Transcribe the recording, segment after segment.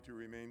you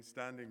remain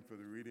standing for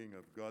the reading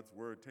of God's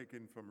word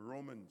taken from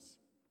Romans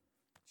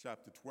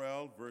chapter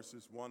 12,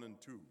 verses 1 and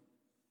 2.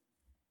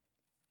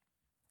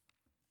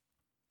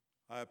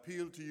 I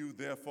appeal to you,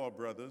 therefore,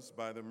 brothers,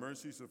 by the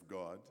mercies of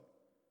God,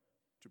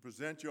 to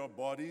present your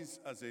bodies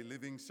as a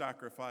living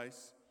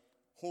sacrifice,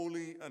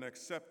 holy and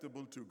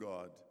acceptable to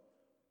God,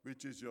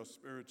 which is your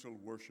spiritual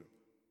worship.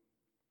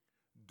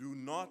 Do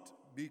not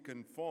be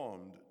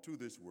conformed to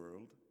this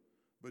world,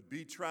 but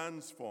be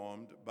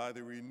transformed by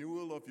the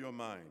renewal of your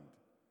mind,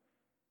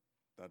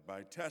 that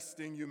by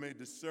testing you may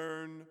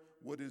discern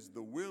what is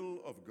the will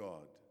of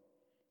God,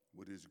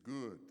 what is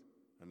good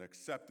and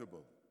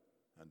acceptable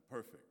and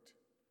perfect.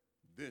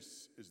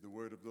 This is the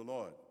word of the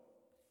Lord.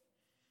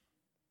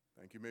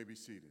 Thank you. You may be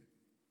seated.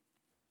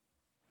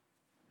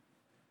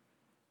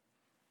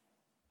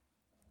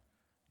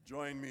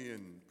 Join me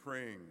in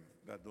praying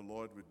that the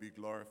Lord would be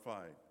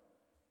glorified.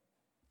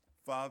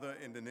 Father,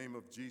 in the name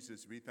of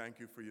Jesus, we thank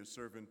you for your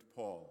servant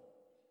Paul,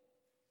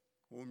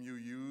 whom you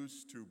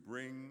used to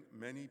bring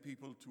many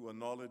people to a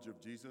knowledge of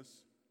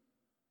Jesus.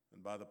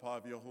 And by the power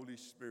of your Holy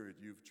Spirit,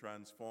 you've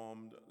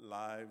transformed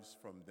lives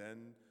from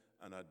then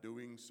and are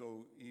doing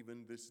so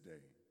even this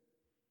day.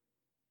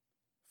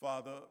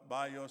 Father,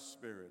 by your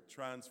Spirit,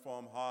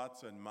 transform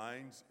hearts and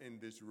minds in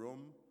this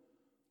room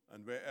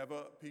and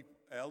wherever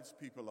else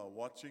people are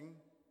watching,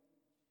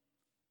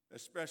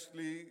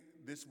 especially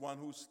this one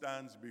who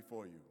stands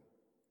before you,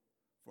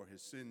 for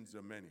his sins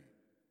are many.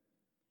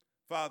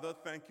 Father,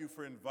 thank you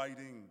for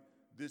inviting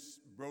this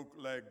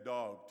broke-legged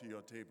dog to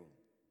your table.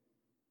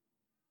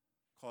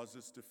 Cause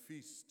us to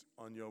feast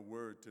on your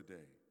word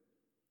today,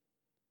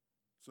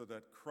 so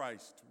that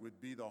Christ would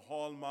be the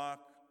hallmark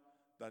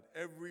that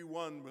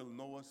everyone will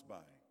know us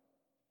by.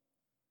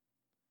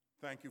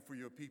 Thank you for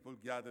your people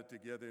gathered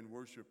together in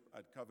worship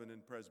at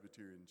Covenant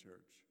Presbyterian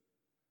Church.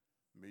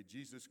 May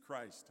Jesus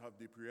Christ have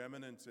the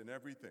preeminence in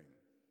everything.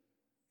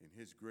 In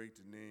his great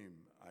name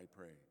I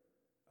pray.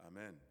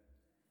 Amen.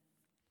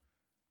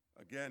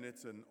 Again,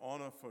 it's an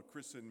honor for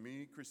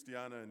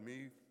Christiana and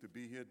me, to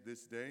be here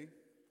this day,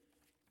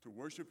 to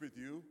worship with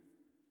you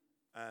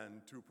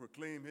and to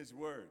proclaim his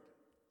word.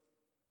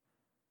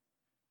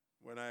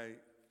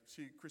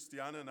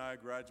 Christiana and I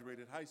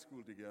graduated high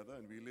school together,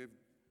 and we lived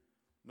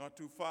not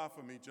too far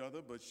from each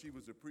other, but she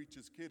was a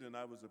preacher's kid and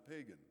I was a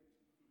pagan.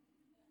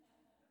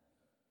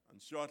 And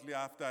shortly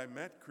after I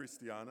met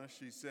Christiana,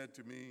 she said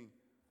to me,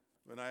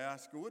 when I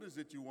asked her, what is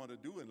it you want to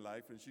do in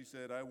life? And she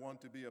said, I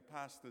want to be a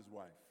pastor's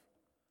wife.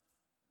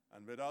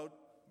 And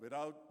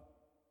without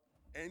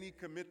any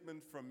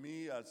commitment from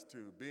me as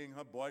to being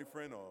her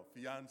boyfriend or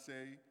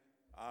fiance,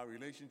 our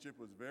relationship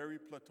was very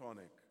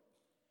platonic.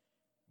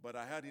 But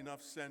I had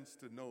enough sense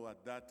to know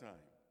at that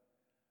time.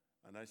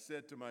 And I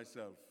said to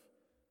myself,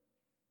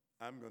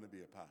 I'm going to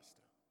be a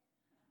pastor.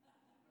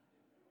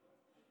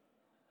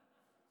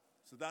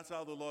 So that's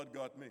how the Lord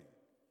got me.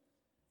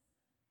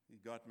 He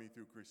got me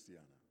through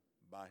Christiana,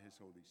 by his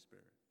Holy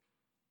Spirit.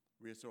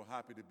 We are so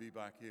happy to be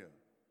back here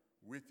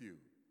with you.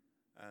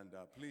 And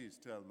please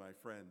tell my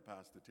friend,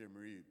 Pastor Tim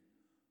Reed,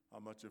 how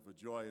much of a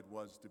joy it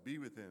was to be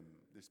with him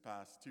this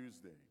past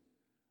Tuesday.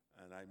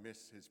 And I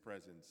miss his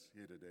presence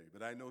here today,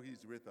 but I know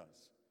he's with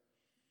us.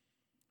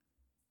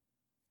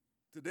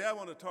 Today I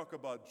want to talk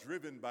about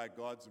driven by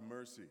God's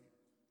mercy,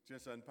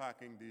 just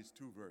unpacking these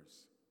two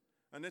verses.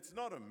 And it's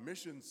not a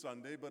mission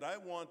Sunday, but I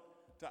want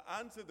to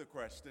answer the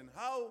question,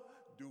 how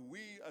do we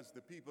as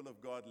the people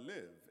of God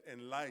live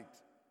in light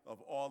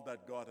of all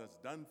that God has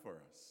done for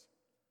us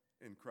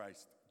in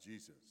Christ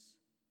Jesus?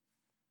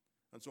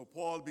 And so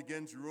Paul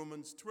begins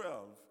Romans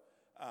 12,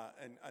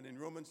 and in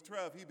Romans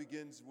 12 he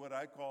begins what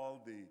I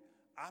call the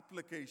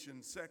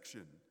application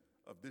section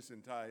of this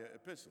entire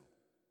epistle.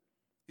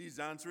 He's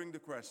answering the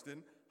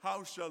question,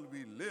 how shall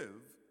we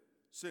live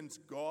since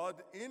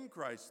God in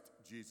Christ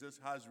Jesus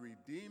has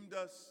redeemed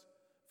us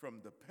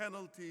from the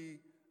penalty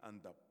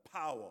and the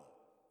power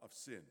of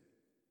sin?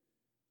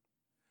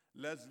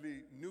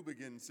 Leslie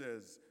Newbegin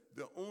says,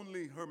 the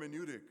only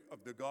hermeneutic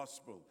of the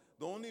gospel,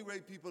 the only way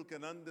people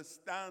can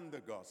understand the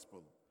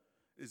gospel,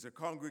 is a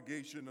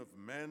congregation of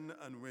men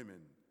and women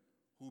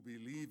who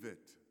believe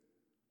it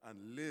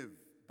and live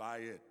by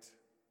it.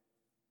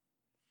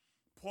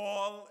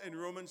 Paul, in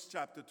Romans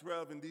chapter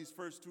 12, in these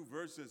first two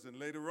verses, and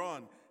later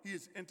on, he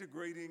is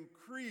integrating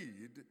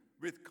creed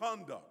with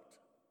conduct,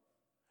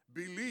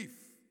 belief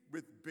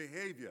with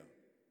behavior,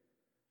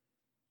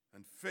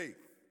 and faith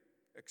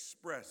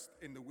expressed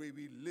in the way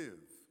we live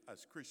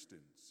as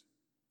Christians.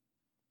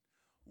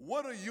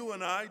 What are you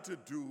and I to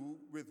do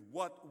with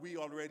what we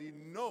already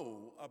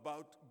know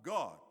about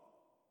God?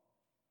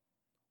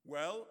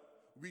 Well,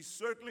 we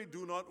certainly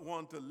do not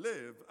want to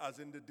live as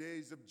in the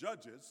days of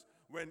Judges,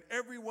 when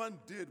everyone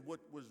did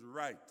what was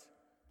right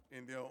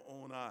in their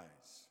own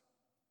eyes.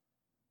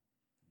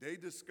 They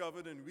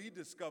discovered, and we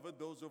discovered,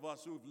 those of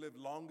us who've lived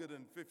longer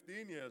than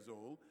 15 years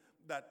old,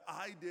 that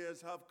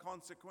ideas have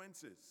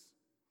consequences.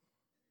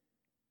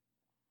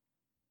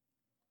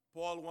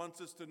 Paul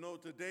wants us to know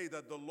today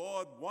that the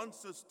Lord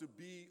wants us to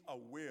be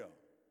aware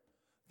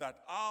that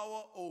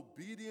our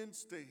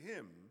obedience to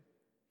him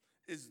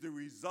is the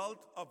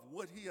result of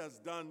what he has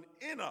done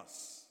in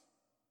us,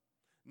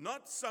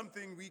 not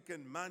something we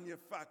can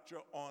manufacture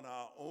on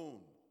our own.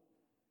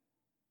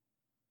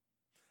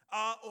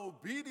 Our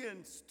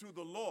obedience to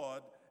the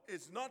Lord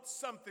is not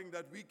something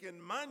that we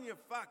can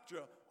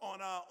manufacture on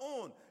our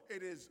own.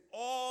 It is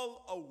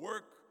all a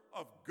work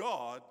of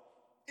God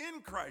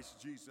in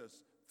Christ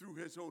Jesus through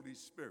his Holy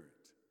Spirit.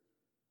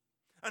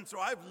 And so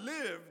I've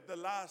lived the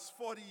last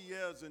 40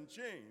 years and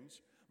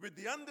change with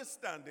the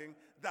understanding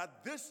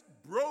that this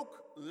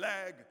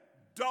broke-leg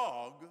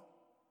dog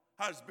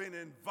has been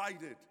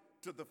invited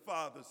to the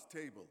Father's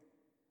table.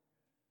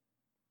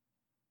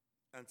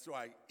 And so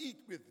I eat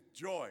with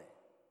joy.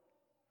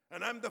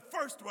 And I'm the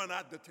first one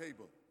at the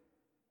table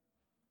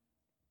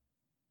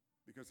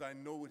because I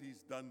know what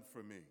he's done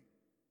for me.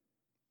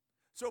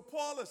 So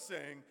Paul is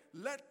saying,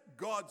 let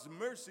God's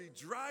mercy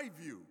drive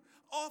you.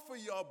 Offer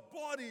your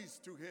bodies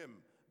to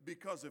him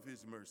because of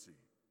his mercy.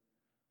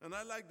 And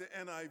I like the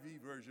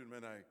NIV version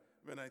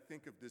when I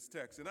think of this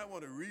text, and I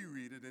want to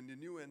reread it in the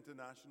New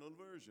International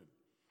Version.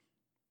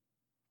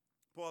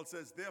 Paul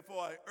says, therefore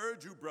I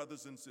urge you,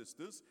 brothers and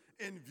sisters,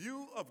 in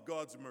view of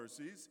God's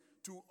mercies,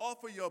 to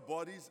offer your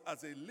bodies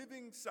as a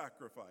living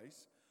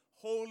sacrifice,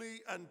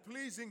 holy and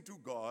pleasing to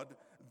God.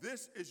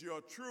 This is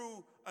your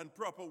true and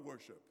proper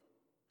worship.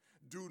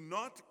 Do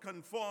not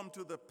conform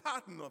to the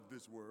pattern of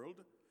this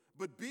world,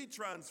 but be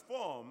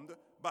transformed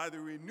by the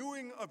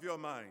renewing of your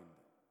mind.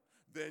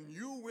 Then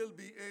you will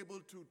be able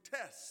to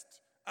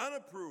test and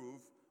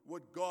approve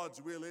what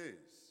God's will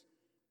is,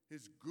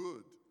 his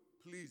good,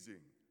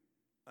 pleasing,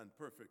 and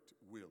perfect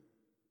will.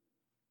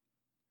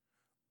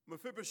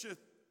 Mephibosheth's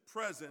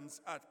presence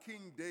at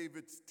King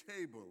David's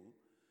table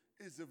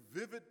is a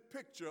vivid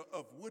picture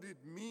of what it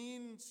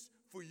means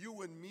for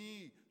you and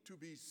me to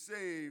be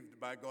saved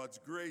by God's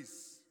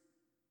grace.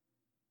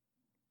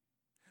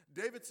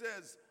 David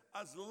says,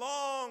 as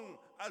long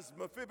as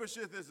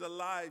Mephibosheth is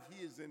alive,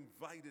 he is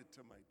invited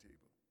to my table.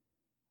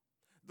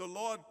 The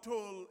Lord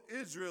told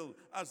Israel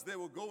as they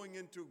were going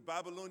into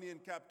Babylonian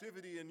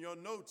captivity, in your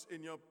notes,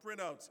 in your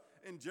printouts,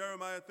 in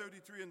Jeremiah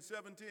 33 and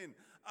 17,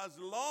 as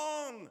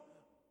long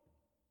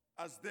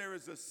as there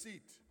is a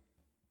seat,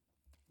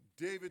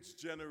 David's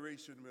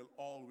generation will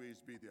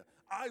always be there.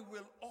 I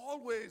will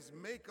always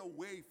make a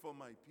way for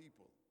my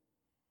people.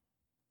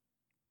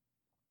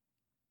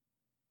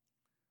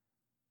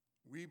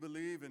 We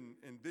believe in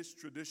this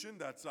tradition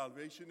that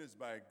salvation is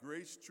by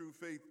grace, through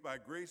faith, by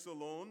grace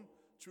alone,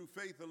 through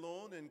faith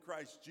alone, in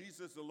Christ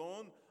Jesus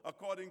alone,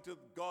 according to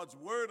God's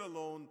word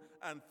alone,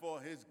 and for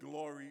his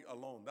glory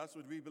alone. That's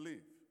what we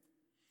believe.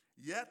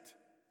 Yet,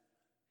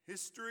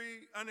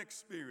 history and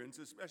experience,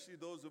 especially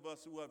those of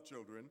us who have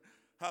children,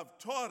 have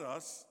taught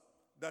us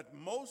that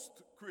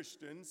most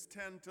Christians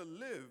tend to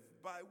live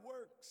by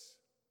works.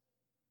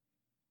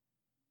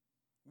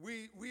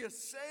 We are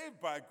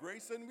saved by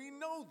grace, and we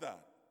know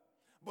that.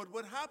 But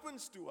what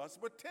happens to us,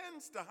 what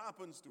tends to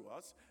happen to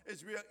us,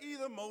 is we are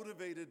either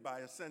motivated by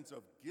a sense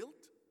of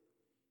guilt.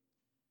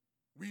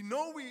 We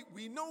know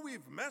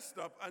we've messed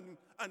up, and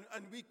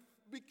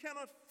we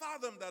cannot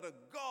fathom that a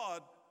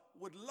God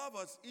would love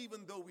us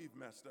even though we've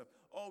messed up,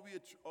 or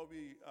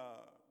we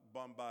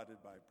bombarded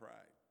by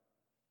pride.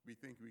 We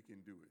think we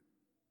can do it.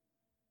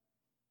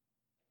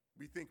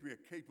 We think we are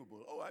capable.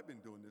 Oh, I've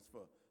been doing this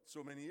for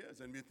so many years,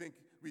 and we think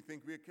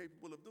we are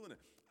capable of doing it.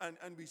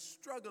 And we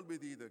struggle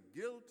with either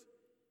guilt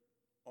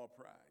or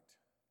pride.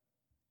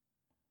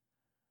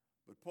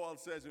 But Paul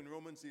says in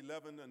Romans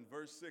 11 and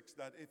verse 6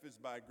 that if it's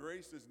by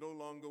grace, it's no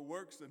longer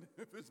works, and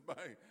if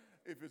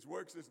it's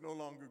works, it's no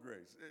longer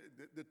grace.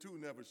 The two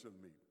never shall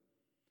meet.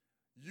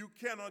 You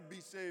cannot be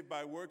saved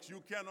by works.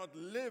 You cannot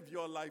live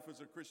your life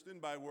as a Christian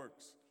by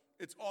works.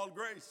 It's all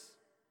grace.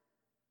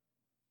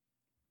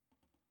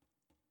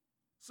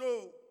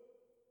 So,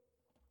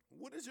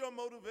 what is your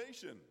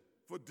motivation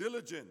for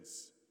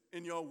diligence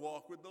in your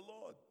walk with the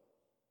Lord?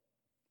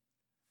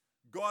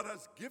 God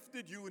has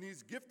gifted you, and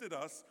he's gifted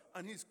us,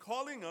 and he's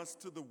calling us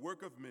to the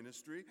work of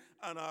ministry,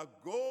 and our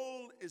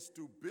goal is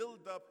to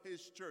build up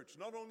his church,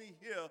 not only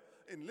here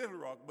in Little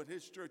Rock, but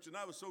his church. And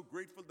I was so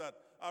grateful that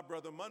our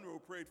brother Monroe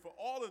prayed for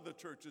all of the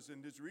churches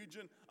in this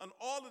region, and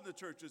all of the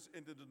churches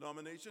in the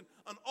denomination,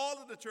 and all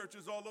of the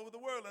churches all over the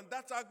world, and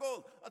that's our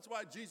goal. That's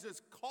why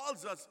Jesus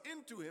calls us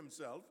into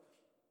himself.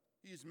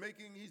 He's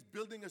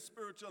building a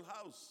spiritual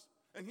house,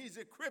 and he's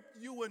equipped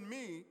you and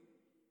me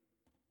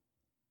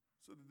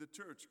so that the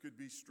church could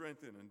be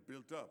strengthened and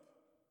built up.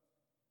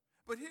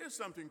 But here's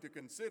something to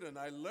consider, and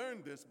I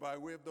learned this by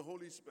way of the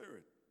Holy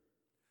Spirit.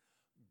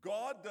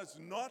 God does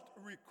not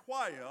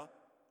require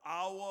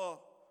our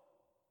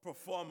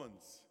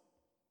performance.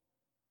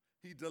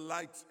 He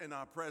delights in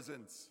our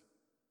presence.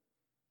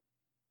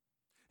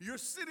 You're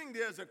sitting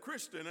there as a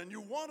Christian, and you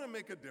want to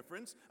make a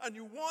difference, and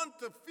you want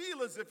to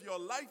feel as if your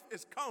life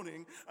is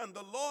counting, and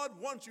the Lord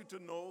wants you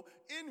to know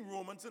in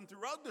Romans and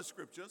throughout the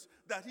scriptures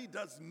that he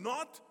does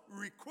not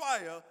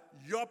require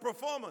your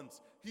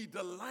performance. He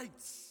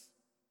delights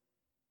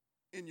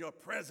in your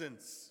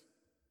presence.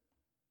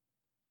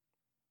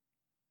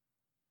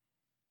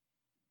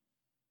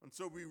 And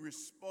so we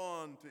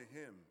respond to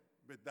him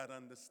with that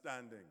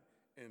understanding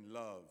in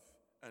love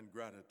and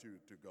gratitude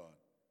to God.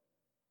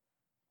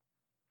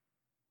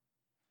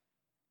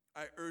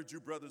 I urge you,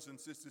 brothers and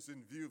sisters,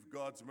 in view of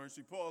God's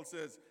mercy, Paul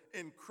says,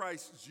 in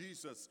Christ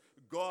Jesus,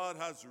 God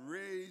has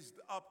raised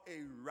up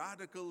a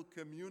radical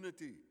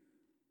community.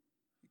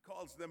 He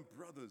calls them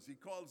brothers. He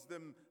calls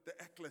them the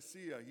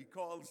ecclesia. He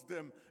calls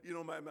them,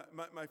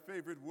 my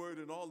favorite word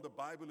in all the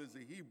Bible is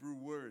a Hebrew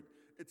word.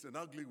 It's an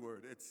ugly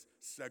word. It's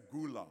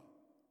segula.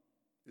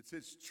 It's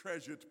his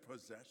treasured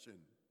possession.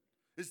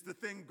 It's the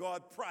thing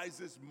God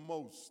prizes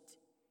most.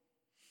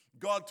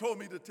 God told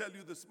me to tell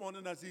you this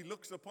morning as he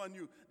looks upon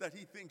you that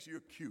he thinks you're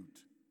cute.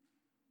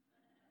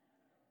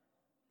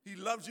 He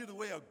loves you the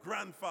way a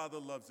grandfather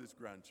loves his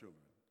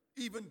grandchildren,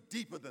 even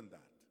deeper than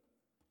that.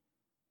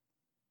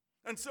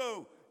 And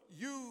so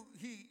you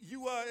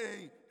are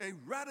a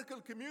radical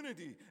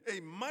community,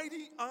 a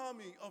mighty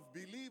army of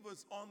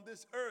believers on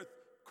this earth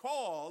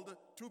called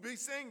to be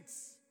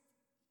saints.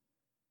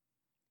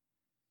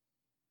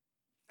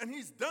 And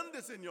he's done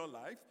this in your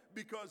life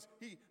because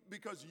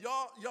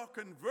your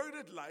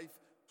converted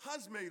life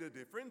has made a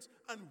difference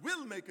and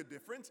will make a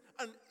difference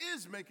and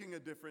is making a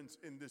difference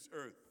in this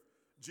earth.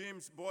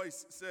 James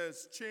Boyce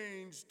says,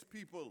 changed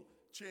people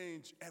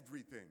change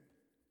everything.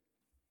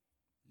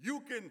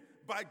 You can,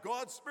 by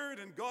God's Spirit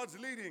and God's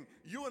leading,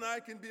 you and I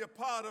can be a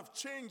part of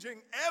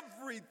changing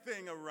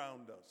everything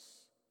around us.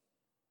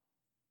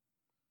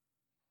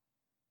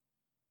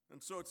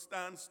 And so it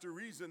stands to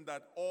reason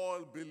that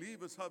all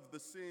believers have the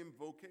same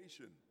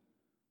vocation,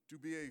 to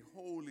be a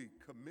holy,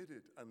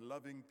 committed, and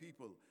loving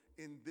people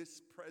in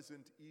this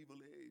present evil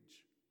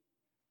age.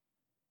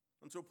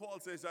 And so Paul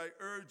says, I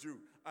urge you,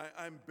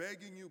 I'm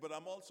begging you, but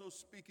I'm also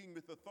speaking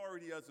with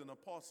authority as an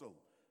apostle.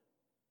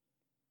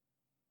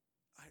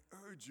 I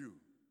urge you,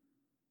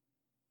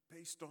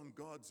 based on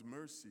God's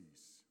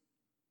mercies.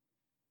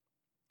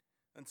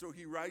 And so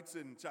he writes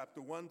in chapter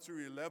 1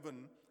 through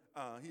 11,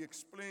 he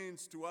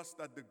explains to us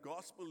that the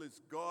gospel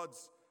is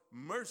God's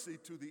mercy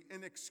to the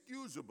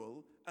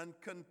inexcusable and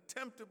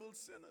contemptible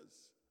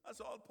sinners. That's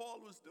all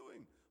Paul was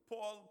doing.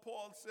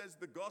 Paul says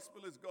the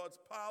gospel is God's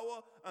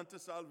power unto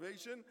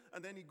salvation,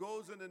 and then he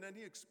goes in and then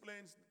he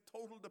explains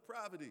total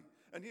depravity.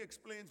 And he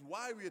explains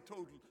why we are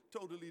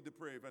totally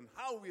depraved and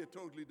how we are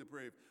totally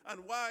depraved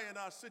and why in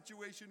our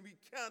situation we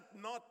can't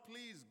not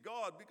please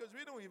God because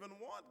we don't even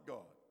want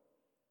God.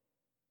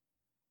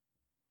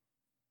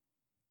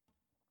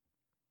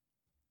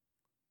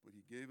 But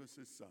he gave us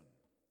his son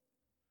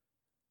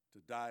to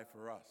die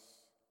for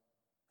us,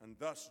 and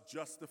thus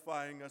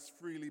justifying us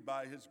freely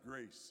by his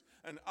grace.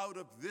 And out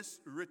of this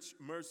rich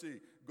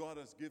mercy, God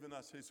has given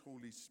us his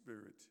Holy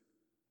Spirit.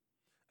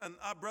 And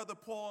our brother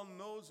Paul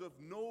knows of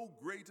no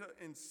greater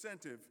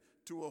incentive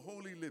to a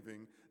holy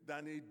living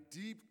than a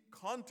deep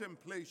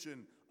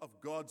contemplation of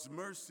God's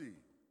mercy.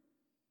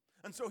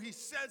 And so he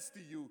says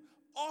to you,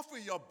 offer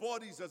your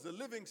bodies as a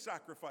living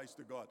sacrifice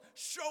to God.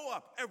 Show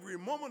up every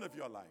moment of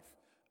your life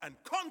and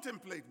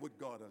contemplate what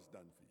God has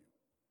done for you.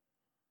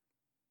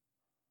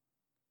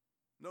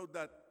 Note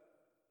that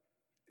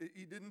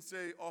he didn't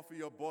say offer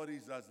your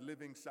bodies as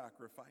living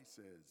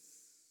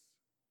sacrifices,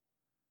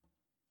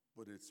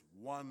 but it's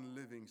one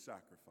living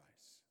sacrifice.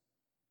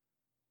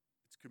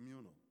 It's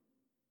communal.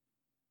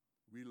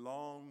 We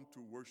long to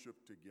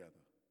worship together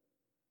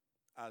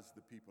as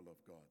the people of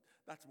God.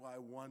 That's why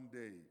one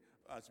day,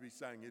 as we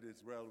sang, "It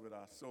is well with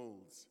our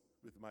souls,"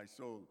 with my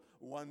soul,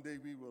 one day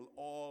we will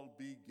all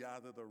be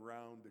gathered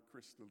around the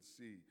crystal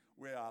sea,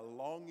 where our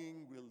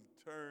longing will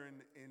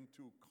turn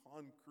into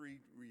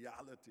concrete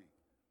reality.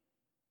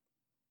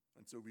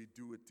 And so we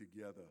do it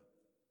together.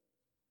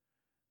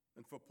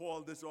 And for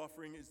Paul, this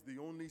offering is the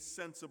only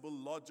sensible,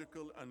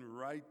 logical, and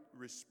right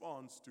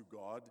response to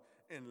God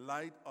in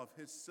light of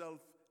his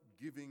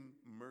self-giving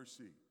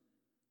mercy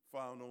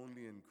found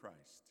only in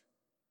Christ.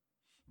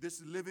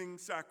 This living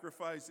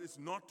sacrifice is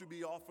not to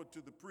be offered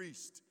to the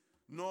priest,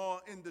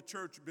 nor in the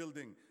church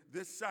building.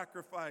 This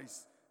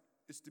sacrifice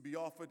is to be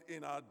offered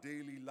in our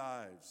daily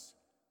lives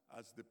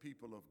as the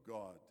people of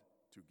God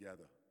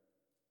together.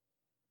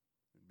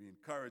 And we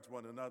encourage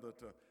one another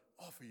to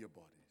offer your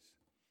bodies.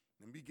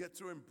 And we get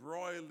so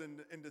embroiled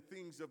in the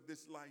things of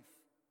this life.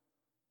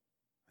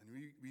 And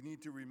we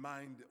need to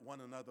remind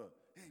one another,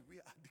 hey, we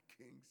are at the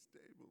King's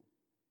table.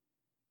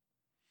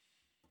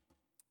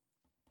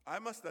 I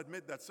must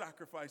admit that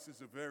sacrifice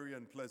is a very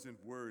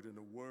unpleasant word in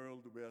a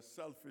world where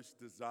selfish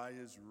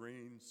desires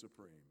reign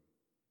supreme.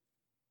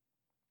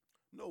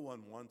 No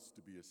one wants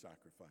to be a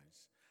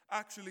sacrifice.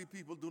 Actually,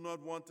 people do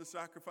not want to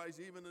sacrifice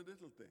even a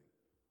little thing.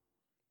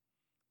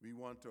 We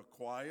want to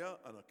acquire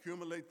and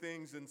accumulate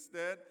things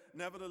instead.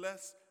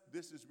 Nevertheless,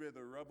 this is where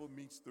the rubber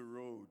meets the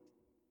road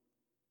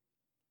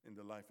in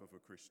the life of a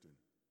Christian.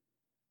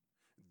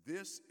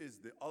 This is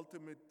the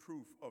ultimate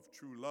proof of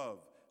true love.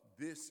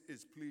 This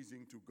is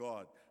pleasing to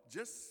God.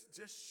 Just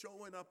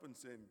showing up and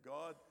saying,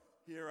 God,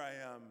 here I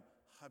am,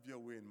 have your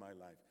way in my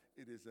life.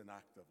 It is an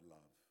act of love.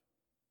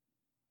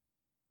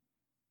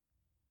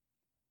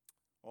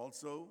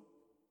 Also,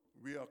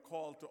 we are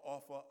called to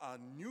offer our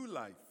new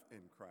life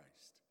in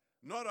Christ.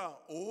 Not our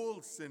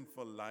old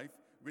sinful life,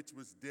 which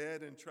was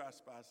dead in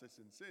trespasses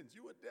and sins.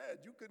 You were dead.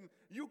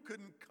 You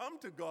couldn't come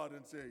to God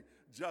and say,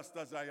 just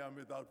as I am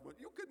without what.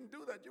 You couldn't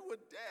do that. You were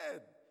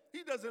dead.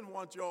 He doesn't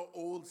want your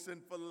old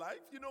sinful life.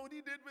 You know what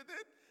he did with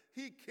it?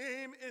 He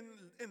came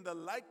in the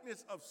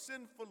likeness of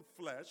sinful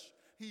flesh.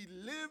 He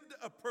lived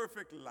a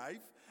perfect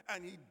life,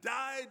 and he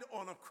died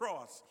on a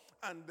cross.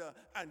 And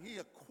he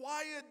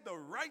acquired the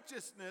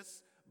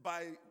righteousness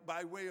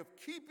by way of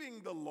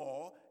keeping the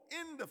law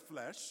in the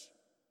flesh.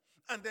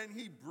 And then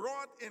he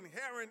brought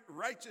inherent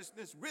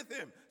righteousness with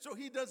him. So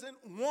he doesn't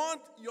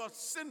want your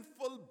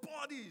sinful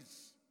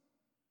bodies.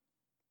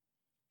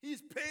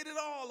 He's paid it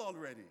all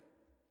already.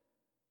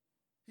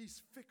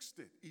 He's fixed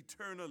it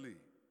eternally.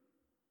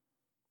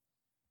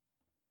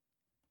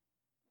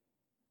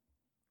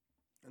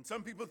 And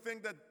some people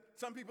think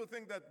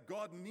that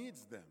God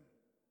needs them.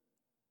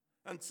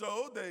 And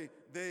so they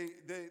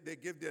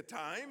give their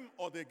time,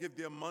 or they give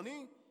their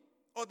money,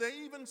 or they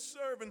even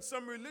serve in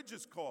some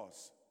religious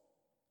cause.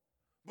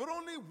 But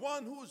only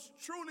one who's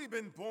truly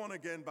been born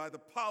again by the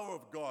power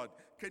of God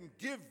can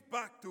give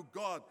back to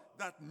God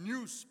that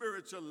new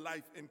spiritual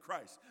life in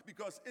Christ,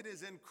 because it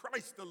is in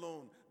Christ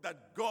alone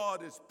that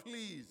God is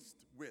pleased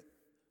with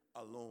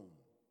alone.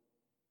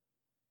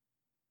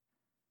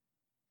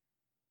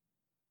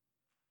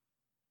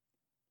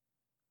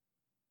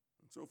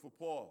 And so for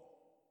Paul,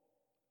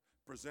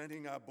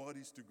 presenting our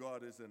bodies to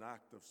God is an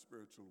act of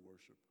spiritual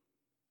worship.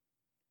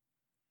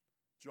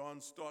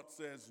 John Stott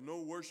says,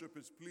 no worship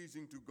is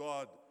pleasing to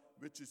God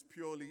which is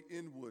purely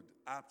inward,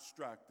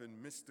 abstract, and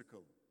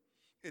mystical.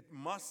 It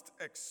must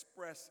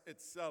express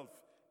itself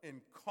in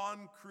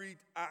concrete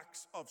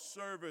acts of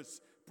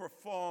service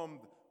performed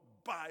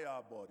by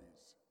our bodies.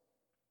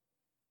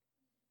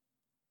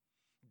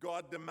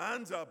 God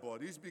demands our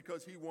bodies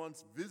because he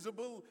wants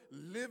visible,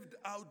 lived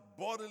out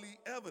bodily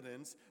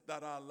evidence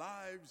that our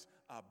lives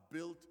are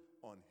built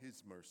on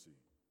his mercy.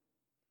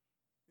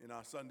 In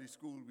our Sunday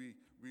school, we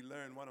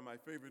learn one of my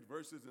favorite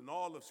verses in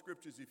all of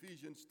Scriptures,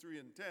 Ephesians 3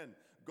 and 10.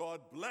 God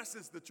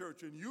blesses the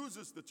church and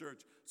uses the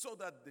church so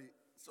that the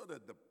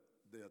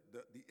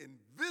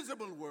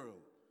invisible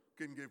world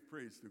can give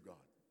praise to God.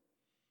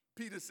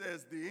 Peter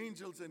says the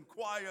angels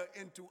inquire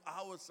into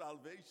our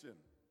salvation.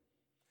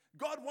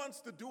 God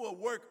wants to do a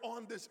work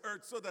on this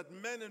earth so that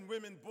men and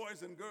women,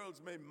 boys and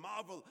girls may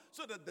marvel,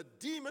 so that the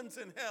demons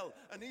in hell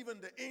and even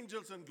the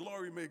angels in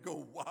glory may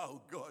go,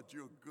 wow, God,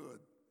 you're good.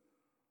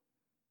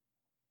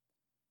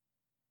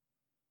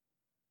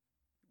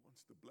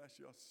 To bless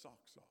your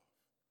socks off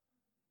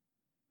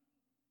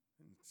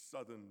in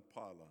southern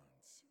parlance.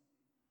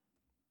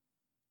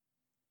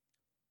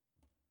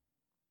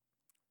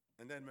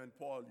 And then when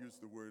Paul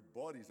used the word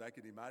bodies, I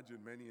can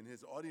imagine many in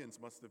his audience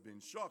must have been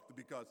shocked,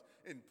 because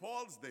in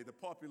Paul's day, the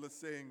popular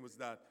saying was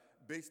that,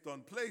 based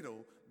on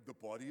Plato, the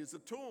body is a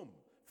tomb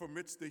from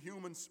which the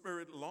human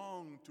spirit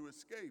longed to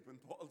escape.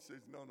 And Paul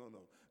says, no.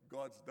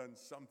 God's done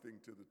something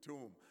to the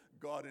tomb.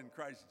 God in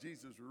Christ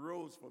Jesus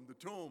rose from the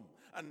tomb,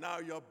 and now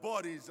your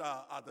bodies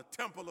are the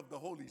temple of the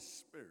Holy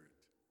Spirit.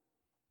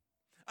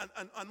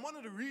 And one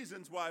of the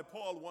reasons why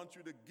Paul wants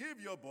you to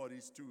give your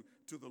bodies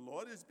to the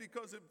Lord is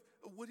because of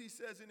what he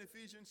says in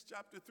Ephesians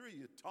chapter 3.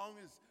 Your tongue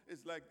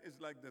is like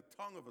the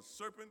tongue of a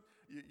serpent.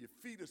 Your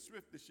feet are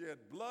swift to shed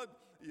blood.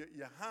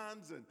 Your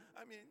hands, and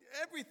I mean,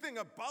 everything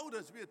about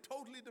us, we are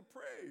totally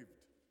depraved.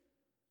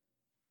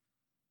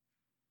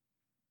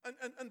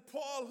 And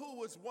Paul, who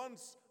was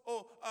once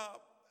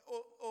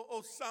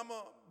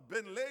Osama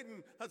bin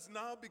Laden, has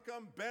now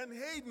become Ben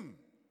Hayden.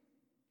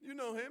 You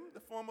know him,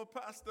 the former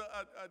pastor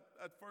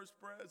at First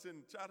Prayers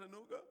in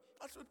Chattanooga.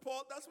 That's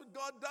what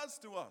God does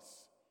to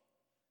us.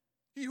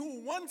 He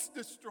who once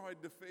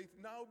destroyed the faith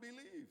now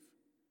believe.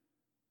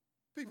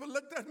 People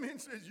looked at me and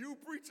said, you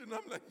preaching?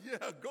 I'm like,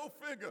 yeah, go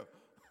figure.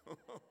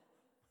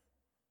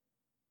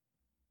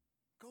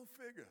 Go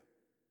figure.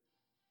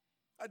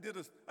 I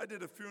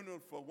did a funeral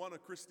for one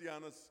of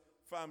Christiana's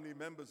family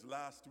members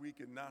last week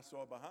in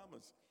Nassau,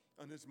 Bahamas.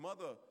 And his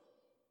mother,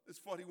 this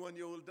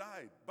 41-year-old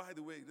died. By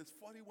the way, this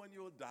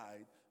 41-year-old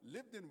died,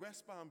 lived in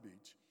West Palm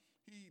Beach.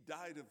 He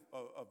died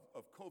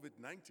of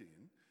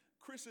COVID-19.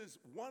 Chris's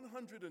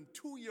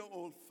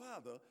 102-year-old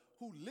father,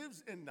 who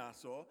lives in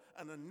Nassau,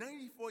 and a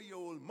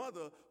 94-year-old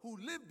mother who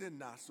lived in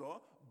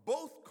Nassau,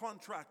 both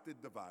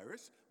contracted the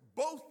virus.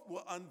 Both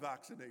were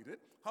unvaccinated.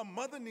 Her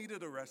mother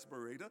needed a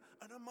respirator,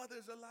 and her mother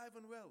is alive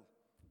and well.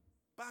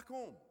 Back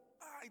home.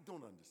 I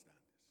don't understand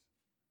this.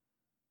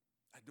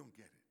 I don't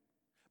get it.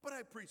 But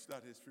I preached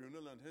at his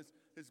funeral, and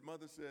his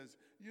mother says,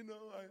 you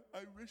know,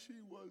 I wish he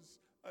was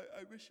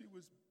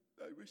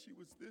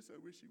this, I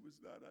wish he was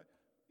that.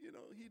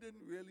 He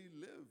didn't really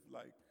live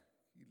like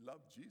he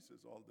loved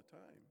Jesus all the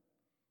time.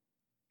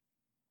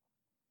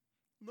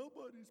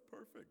 Nobody's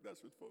perfect,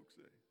 that's what folks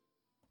say.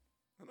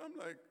 And I'm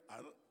like,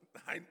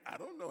 I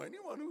don't know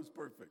anyone who's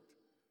perfect.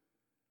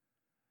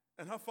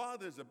 And her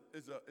father is a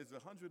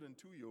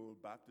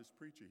 102-year-old Baptist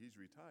preacher. He's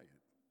retired.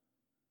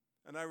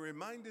 And I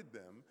reminded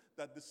them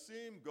that the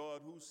same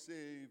God who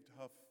saved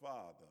her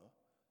father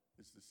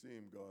It's the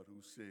same God who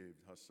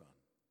saved her son.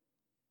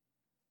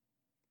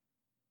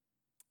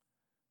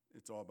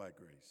 It's all by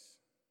grace.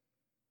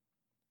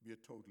 We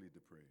are totally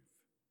depraved.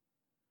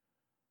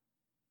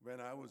 When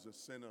I was a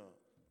sinner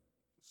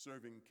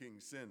serving King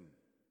Sin,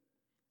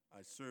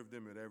 I served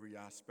him with every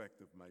aspect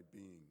of my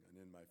being and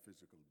in my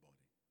physical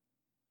body.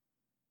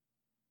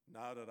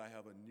 Now that I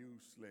have a new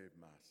slave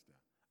master,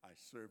 I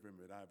serve him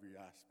with every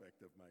aspect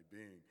of my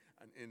being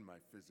and in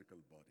my physical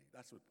body.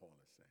 That's what Paul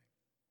is saying.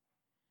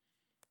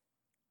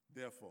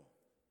 Therefore,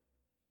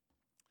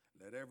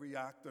 let every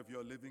act of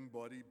your living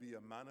body be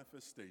a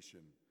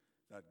manifestation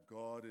that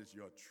God is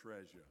your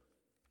treasure,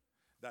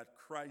 that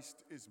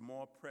Christ is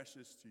more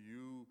precious to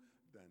you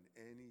than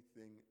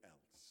anything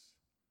else.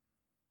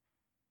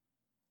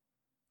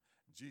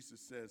 Jesus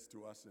says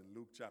to us in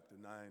Luke chapter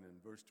 9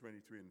 and verse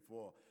 23 and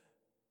 4,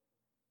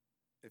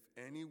 if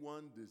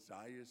anyone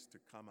desires to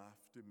come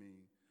after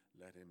me,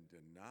 let him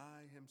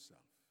deny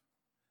himself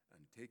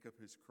and take up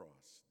his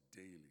cross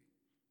daily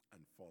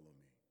and follow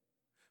me.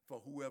 For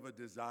whoever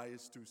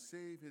desires to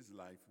save his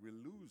life will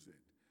lose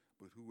it,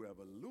 but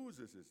whoever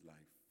loses his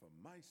life for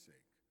my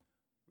sake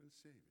will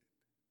save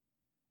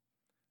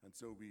it. And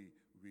so we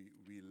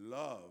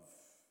love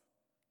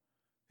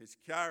his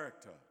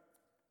character,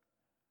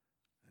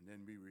 and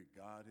then we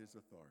regard his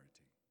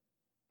authority.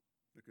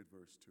 Look at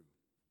verse 2.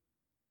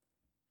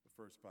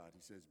 The first part,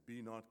 he says,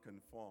 be not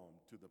conformed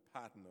to the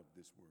pattern of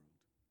this world.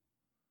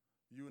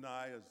 You and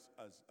I,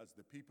 as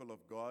the people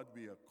of God,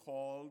 we are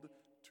called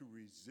to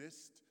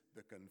resist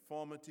the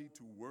conformity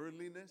to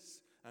worldliness,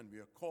 and we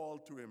are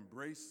called to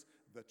embrace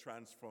the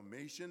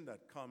transformation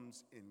that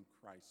comes in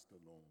Christ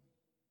alone.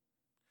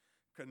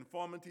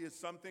 Conformity is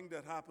something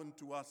that happened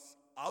to us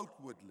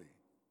outwardly.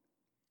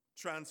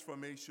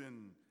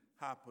 Transformation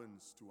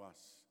happens to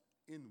us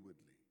inwardly.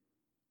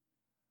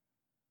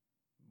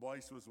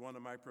 Boyce was one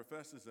of my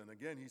professors, and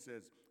again he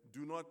says,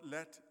 do not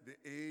let the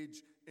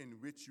age in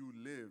which you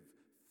live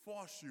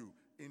force you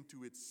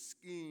into its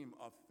scheme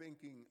of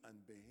thinking and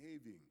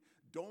behaving.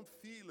 Don't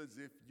feel as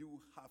if you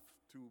have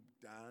to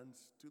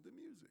dance to the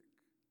music.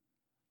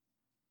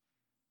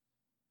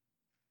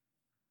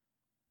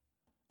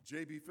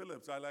 J.B.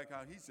 Phillips, I like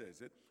how he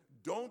says it,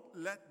 don't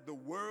let the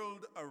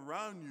world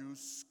around you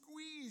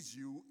squeeze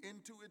you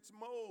into its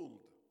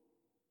mold.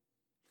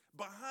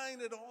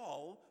 Behind it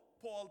all,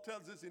 Paul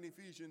tells us in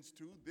Ephesians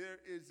 2, there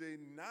is a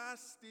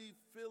nasty,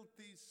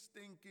 filthy,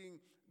 stinking,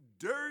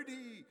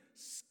 dirty,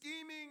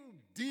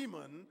 scheming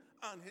demon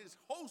and his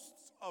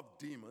hosts of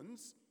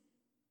demons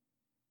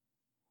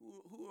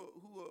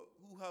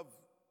who have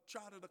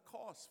charted a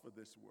course for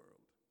this world.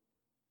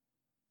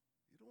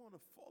 You don't want to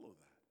follow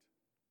that.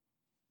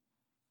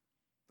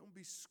 Don't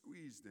be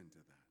squeezed into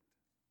that.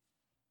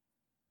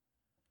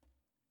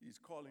 He's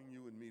calling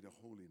you and me to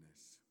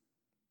holiness.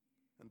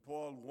 And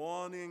Paul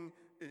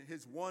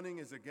his warning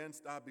is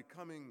against our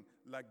becoming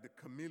like the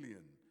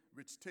chameleon,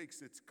 which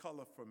takes its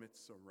color from its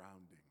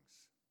surroundings.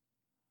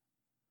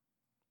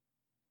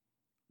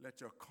 Let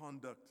your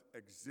conduct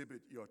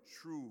exhibit your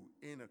true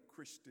inner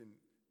Christian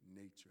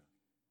nature.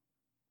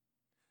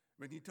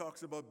 When he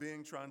talks about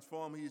being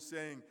transformed, he's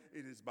saying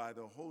it is by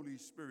the Holy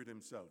Spirit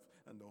himself.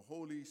 And the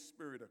Holy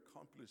Spirit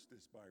accomplished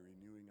this by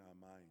renewing our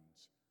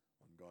minds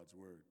on God's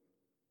word.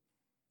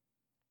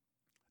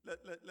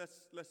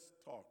 Let's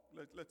talk.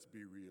 Let's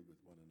be real with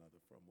one another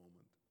for a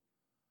moment.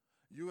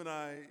 You and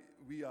I,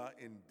 we are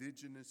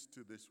indigenous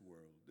to this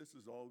world. This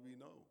is all we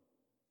know.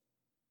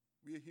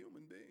 We are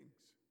human beings.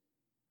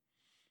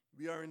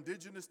 We are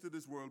indigenous to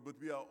this world, but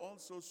we are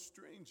also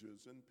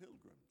strangers and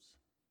pilgrims.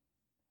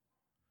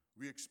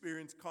 We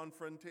experience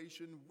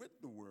confrontation with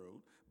the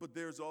world, but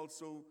there's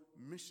also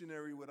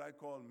what I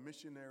call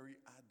missionary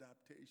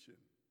adaptation.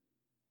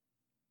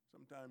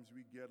 Sometimes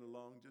we get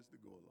along just to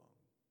go along.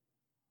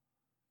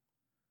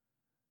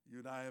 You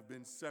and I have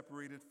been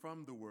separated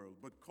from the world,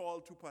 but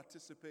called to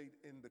participate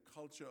in the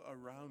culture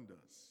around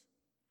us.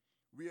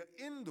 We are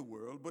in the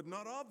world, but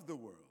not of the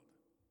world.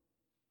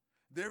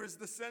 There is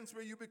the sense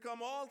where you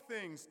become all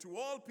things to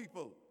all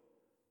people.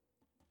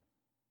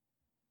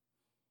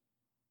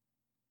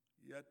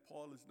 Yet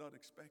Paul is not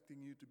expecting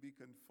you to be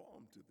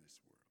conformed to this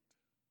world.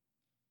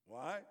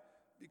 Why?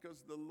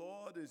 Because the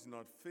Lord is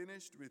not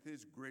finished with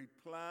his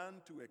great plan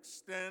to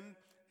extend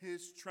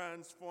his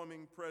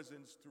transforming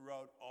presence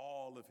throughout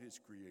all of his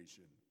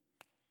creation.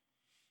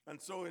 And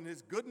so in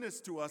his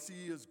goodness to us,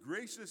 he has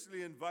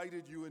graciously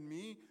invited you and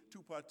me to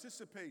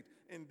participate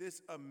in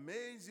this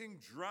amazing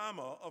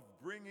drama of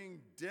bringing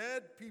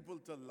dead people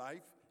to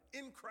life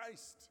in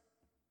Christ.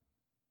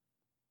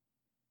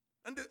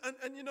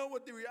 And you know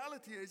what the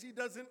reality is? He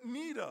doesn't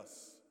need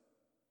us.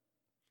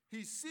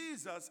 He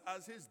sees us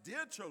as his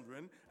dear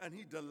children, and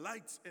he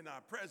delights in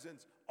our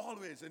presence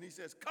always. And he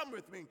says, come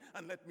with me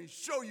and let me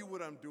show you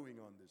what I'm doing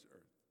on this earth.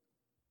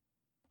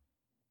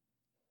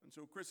 And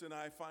so Chris and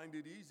I find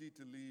it easy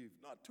to leave,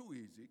 not too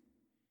easy.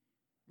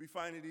 We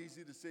find it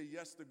easy to say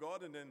yes to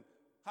God, and then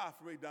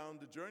halfway down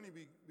the journey,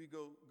 we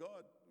go,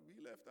 God, we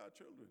left our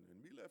children, and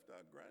we left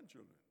our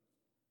grandchildren.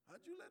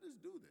 How'd you let us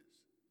do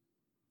this?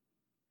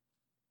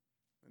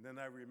 And then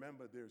I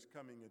remember there's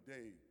coming a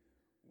day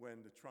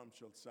when the trump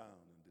shall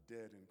sound and the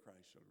dead in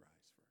Christ shall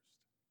rise first.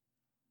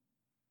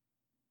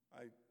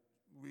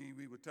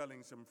 We were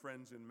telling some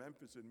friends in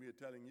Memphis, and we are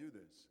telling you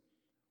this.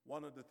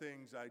 One of the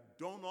things I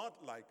do not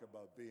like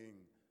about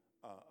being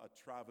a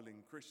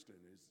traveling Christian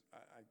is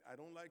I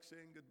don't like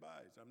saying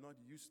goodbyes. I'm not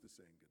used to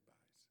saying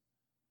goodbyes.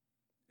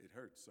 It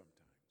hurts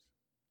sometimes.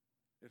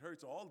 It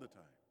hurts all the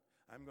time.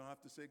 I'm going to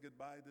have to say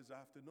goodbye this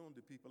afternoon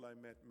to people I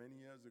met many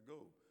years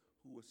ago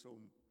who were so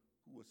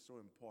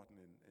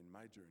important in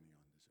my journey on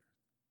this earth.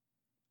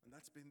 And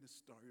that's been the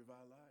story of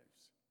our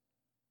lives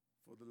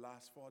for the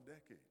last 4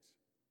 decades.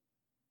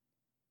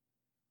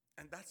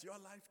 And that's your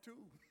life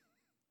too.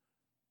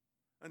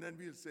 And then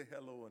we'll say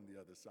hello on the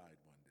other side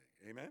one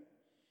day. Amen?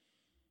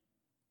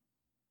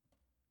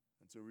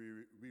 And so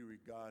we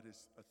regard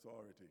his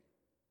authority.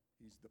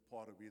 He's the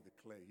potter, we're the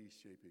clay. He's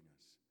shaping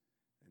us.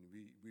 And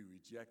we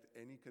reject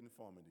any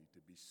conformity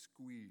to be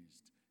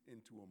squeezed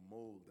into a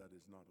mold that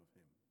is not of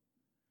him.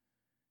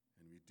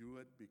 And we do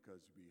it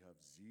because we have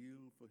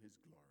zeal for his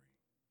glory.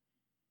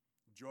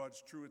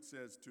 George Truett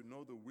says, to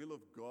know the will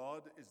of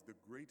God is the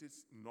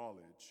greatest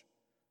knowledge.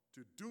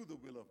 To do the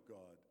will of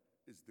God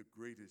is the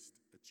greatest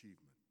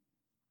achievement.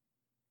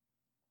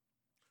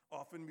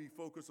 Often we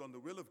focus on the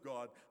will of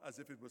God as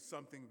if it was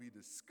something we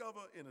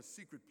discover in a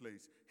secret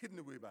place, hidden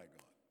away by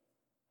God.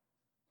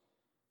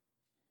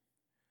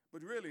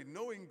 But really,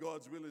 knowing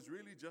God's will is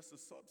really just a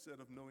subset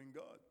of knowing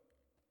God.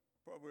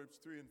 Proverbs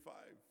 3 and 5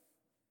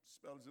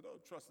 spells it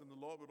out. Trust in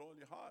the Lord with all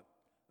your heart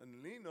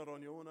and lean not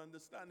on your own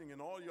understanding. In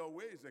all your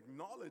ways,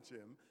 acknowledge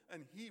him,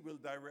 and he will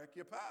direct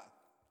your path.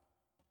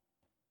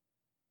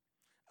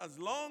 As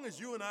long as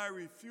you and I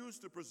refuse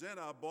to present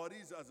our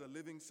bodies as a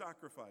living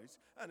sacrifice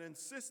and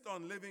insist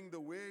on living the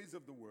ways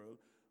of the world,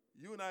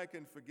 you and I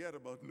can forget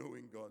about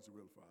knowing God's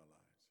will for our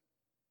lives.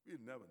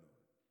 We'll never know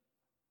it.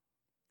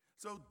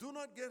 So do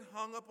not get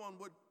hung up on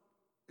what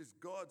is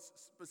God's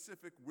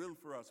specific will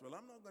for us. Well,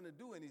 I'm not going to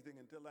do anything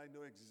until I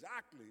know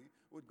exactly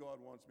what God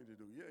wants me to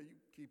do. Yeah, you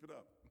keep it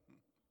up.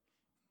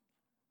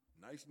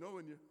 Nice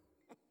knowing you.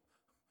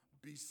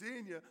 Be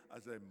seeing you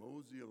as I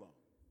mosey along.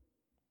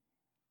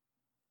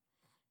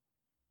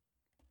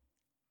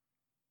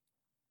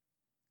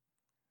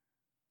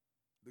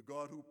 The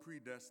God who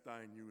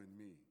predestined you and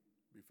me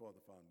before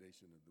the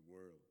foundation of the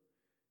world,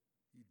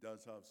 he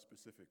does have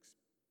specific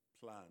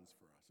plans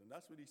for us. And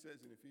that's what he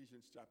says in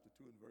Ephesians chapter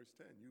 2 and verse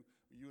 10.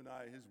 You and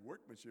I, his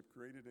workmanship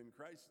created in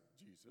Christ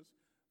Jesus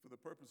for the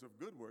purpose of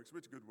good works.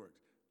 Which good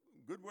works?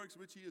 Good works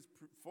which he has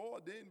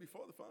foreordained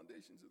before the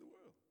foundations of the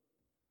world.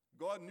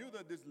 God knew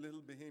that this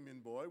little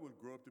Bahamian boy would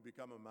grow up to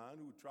become a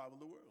man who would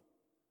travel the world.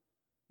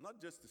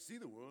 Not just to see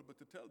the world, but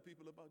to tell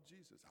people about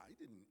Jesus. I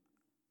didn't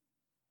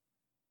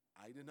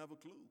have a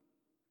clue.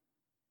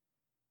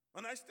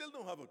 And I still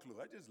don't have a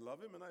clue. I just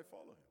love him and I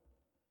follow him.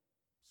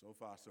 So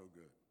far, so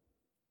good.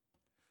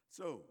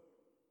 So,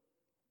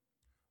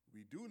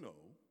 we do know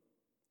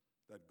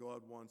that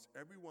God wants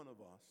every one of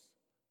us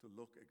to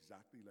look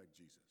exactly like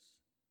Jesus.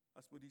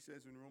 That's what he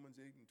says in Romans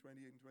 8 and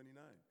 28 and 29.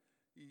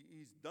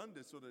 He's done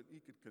this so that he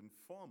could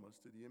conform us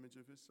to the image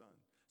of his son.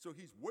 So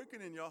he's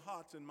working in your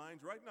hearts and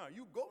minds right now.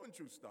 You're going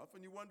through stuff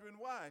and you're wondering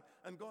why.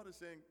 And God is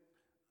saying,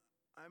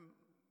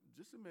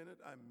 just a minute,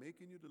 I'm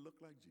making you to look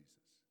like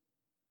Jesus.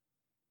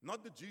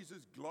 Not the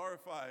Jesus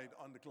glorified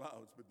on the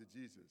clouds, but the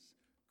Jesus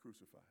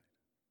crucified.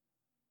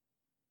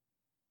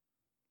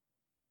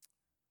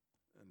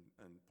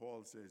 And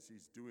Paul says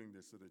he's doing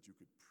this so that you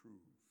could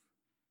prove,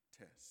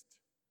 test.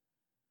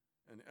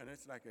 And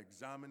it's like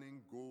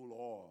examining gold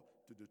ore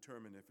to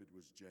determine if it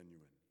was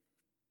genuine.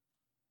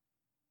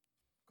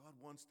 God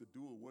wants to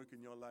do a work in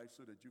your life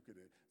so that you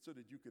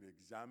could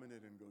examine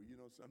it and go, you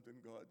know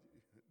something, God,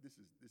 this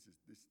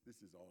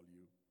is all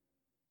you.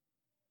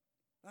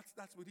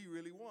 That's what he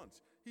really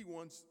wants. He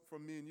wants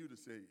from me and you to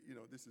say, you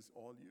know, this is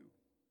all you.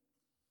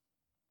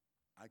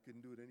 I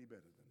couldn't do it any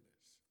better than this.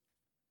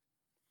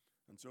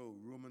 And so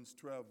Romans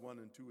 12, 1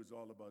 and 2 is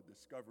all about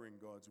discovering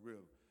God's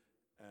will.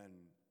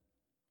 And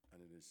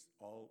it is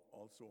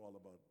also all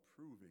about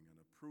proving and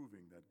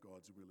approving that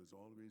God's will is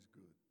always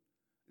good.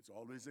 It's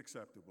always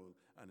acceptable,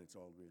 and it's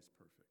always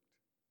perfect.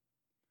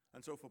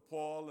 And so for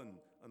Paul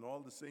and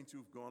all the saints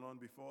who've gone on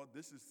before,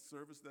 this is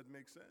service that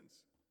makes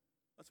sense.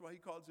 That's why he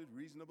calls it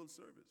reasonable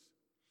service.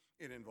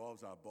 It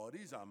involves our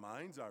bodies, our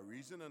minds, our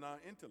reason, and our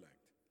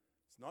intellect.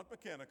 It's not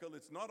mechanical,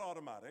 it's not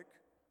automatic.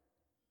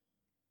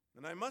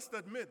 And I must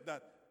admit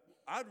that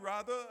I'd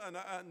rather,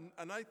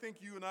 and I think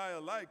you and I are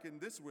alike in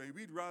this way,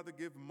 we'd rather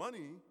give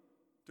money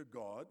to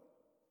God,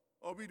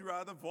 or we'd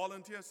rather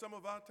volunteer some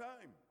of our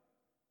time.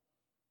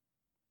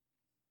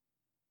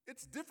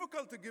 It's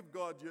difficult to give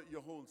God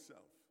your whole self.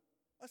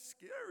 That's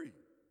scary.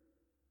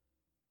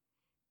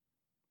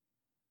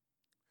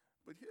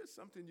 But here's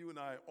something you and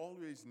I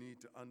always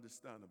need to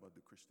understand about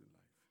the Christian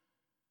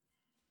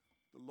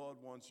life. The Lord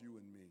wants you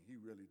and me. He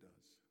really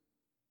does.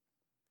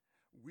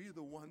 We're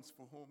the ones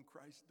for whom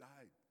Christ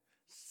died.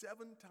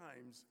 7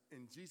 times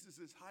in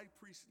Jesus' high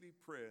priestly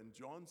prayer in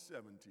John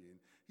 17,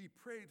 he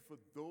prayed for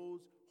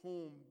those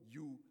whom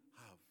you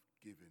have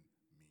given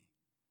me.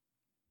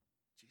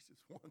 Jesus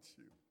wants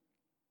you.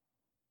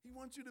 He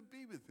wants you to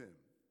be with him.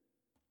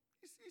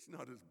 He's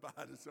not as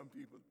bad as some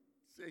people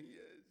say he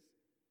is.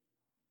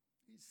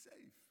 He's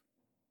safe.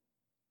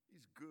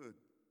 He's good.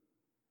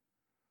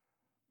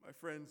 My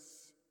friends,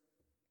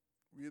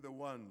 we're the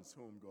ones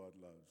whom God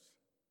loves.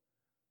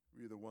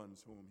 We're the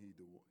ones whom he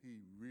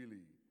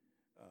really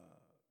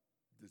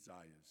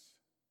desires.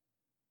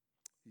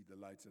 He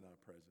delights in our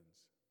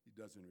presence. He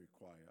doesn't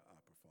require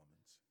our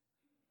performance.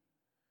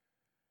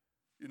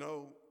 You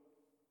know,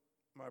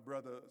 my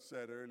brother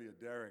said earlier,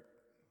 Derek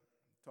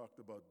talked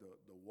about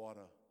the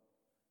water,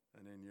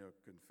 and in your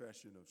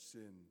confession of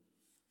sin,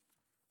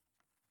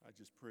 I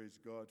just praise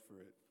God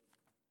for it.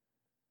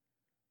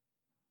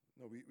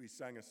 No, we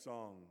sang a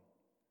song,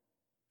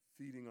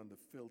 feeding on the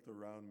filth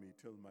around me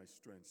till my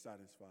strength,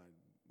 satisfied,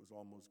 was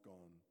almost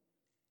gone.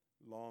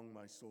 Long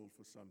my soul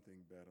for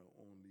something better,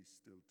 only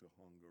still to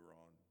hunger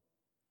on.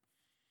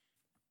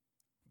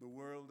 The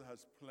world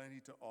has plenty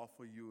to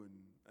offer you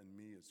and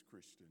me as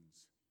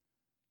Christians,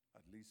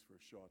 at least for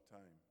a short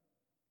time.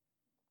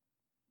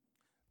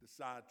 The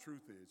sad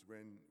truth is,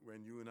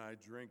 when you and I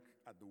drink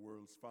at the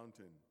world's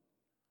fountain,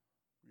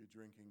 we're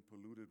drinking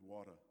polluted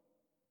water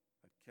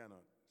that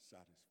cannot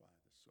satisfy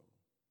the soul.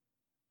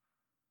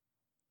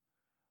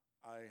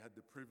 I had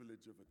the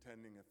privilege of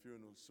attending a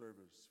funeral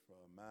service for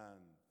a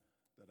man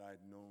that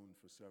I'd known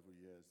for several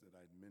years, that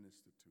I'd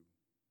ministered to.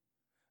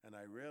 And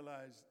I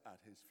realized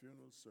at his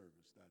funeral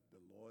service that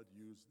the Lord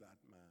used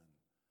that man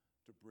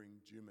to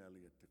bring Jim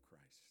Elliot to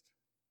Christ.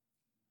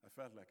 I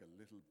felt like a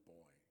little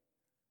boy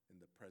in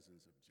the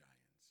presence of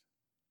giants.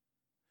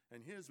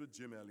 And here's what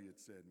Jim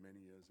Elliot said many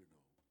years ago.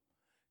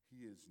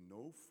 He is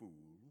no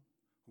fool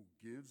who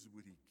gives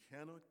what he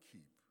cannot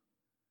keep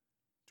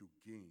to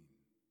gain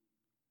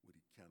what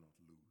he cannot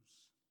lose.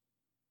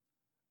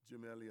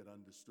 Jim Elliot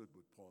understood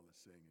what Paul is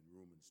saying in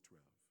Romans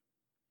 12.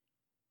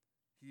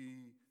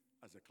 He,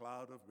 as a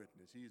cloud of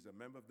witness, he is a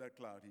member of that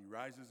cloud. He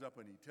rises up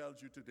and he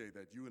tells you today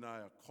that you and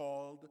I are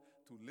called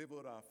to live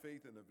out our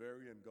faith in a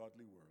very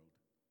ungodly world.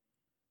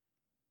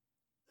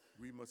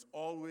 We must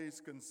always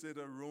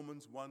consider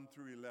Romans 1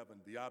 through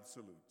 11, the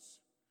absolutes,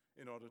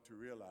 in order to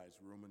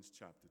realize Romans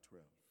chapter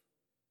 12.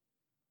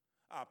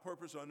 Our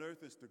purpose on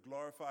earth is to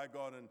glorify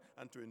God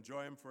and to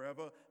enjoy him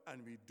forever,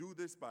 and we do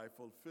this by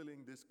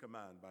fulfilling this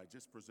command, by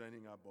just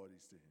presenting our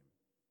bodies to him.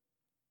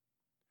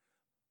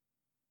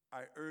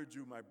 I urge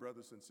you, my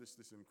brothers and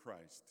sisters in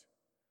Christ,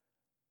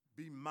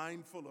 be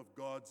mindful of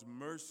God's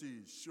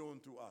mercies shown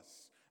to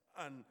us,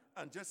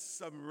 and just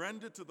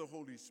surrender to the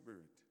Holy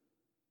Spirit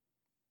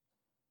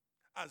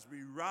as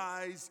we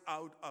rise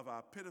out of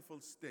our pitiful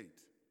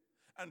state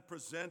and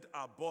present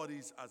our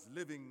bodies as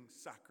living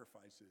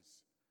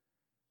sacrifices,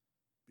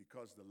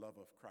 because the love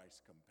of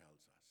Christ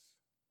compels us.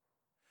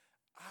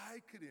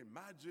 I could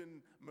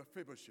imagine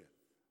Mephibosheth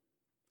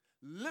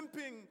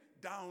limping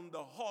down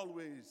the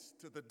hallways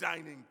to the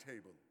dining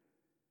table.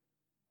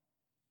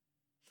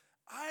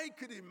 I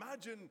could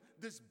imagine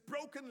this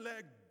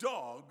broken-legged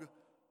dog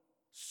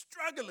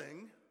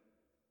struggling,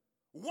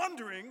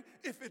 wondering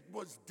if it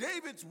was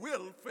David's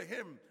will for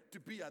him to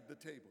be at the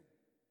table.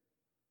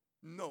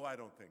 No, I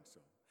don't think so.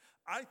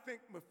 I think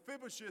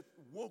Mephibosheth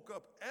woke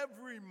up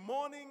every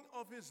morning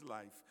of his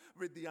life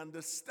with the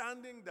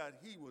understanding that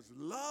he was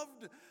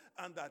loved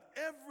and that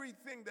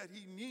everything that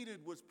he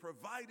needed was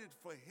provided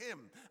for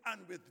him.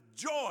 And with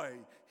joy,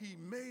 he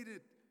made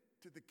it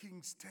to the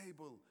king's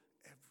table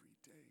every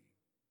day.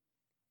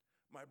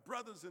 My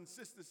brothers and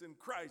sisters in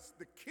Christ,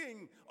 the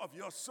King of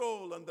your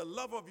soul and the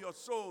love of your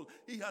soul,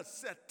 he has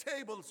set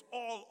tables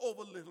all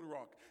over Little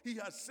Rock. He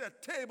has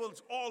set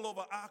tables all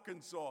over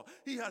Arkansas.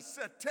 He has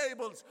set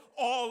tables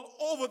all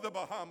over the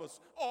Bahamas,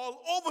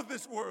 all over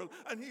this world,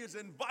 and he is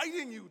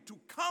inviting you to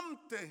come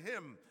to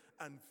him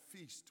and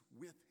feast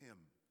with him.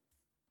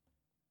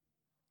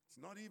 It's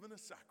not even a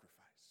sacrifice.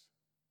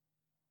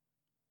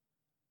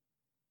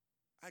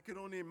 I can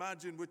only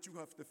imagine what you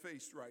have to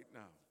face right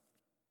now.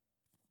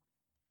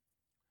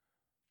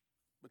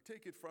 But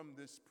take it from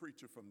this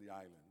preacher from the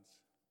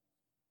islands.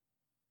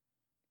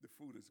 The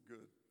food is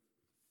good.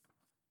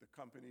 The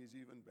company is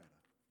even better.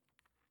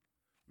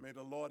 May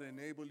the Lord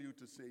enable you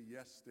to say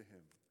yes to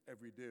him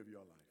every day of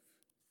your life.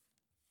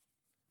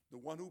 The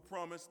one who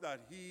promised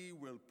that he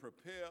will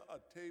prepare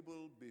a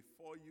table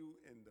before you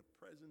in the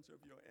presence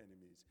of your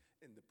enemies,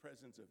 in the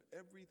presence of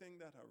everything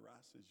that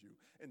harasses you,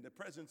 in the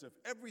presence of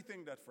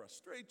everything that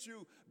frustrates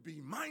you. Be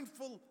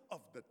mindful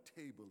of the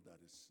table that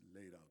is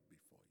laid out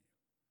before you.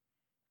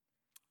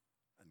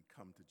 And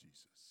come to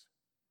Jesus.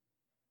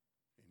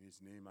 In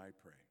his name I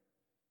pray.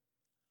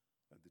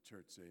 Let the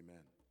church say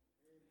amen.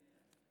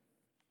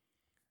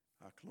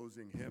 Our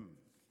closing hymn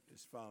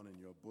is found in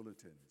your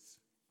bulletins.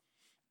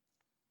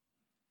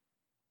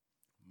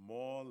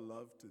 More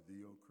love to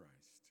thee, O Christ.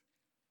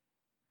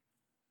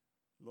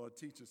 Lord,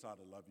 teach us how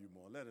to love you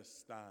more. Let us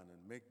stand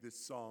and make this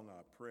song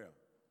our prayer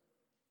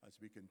as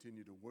we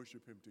continue to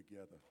worship him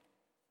together.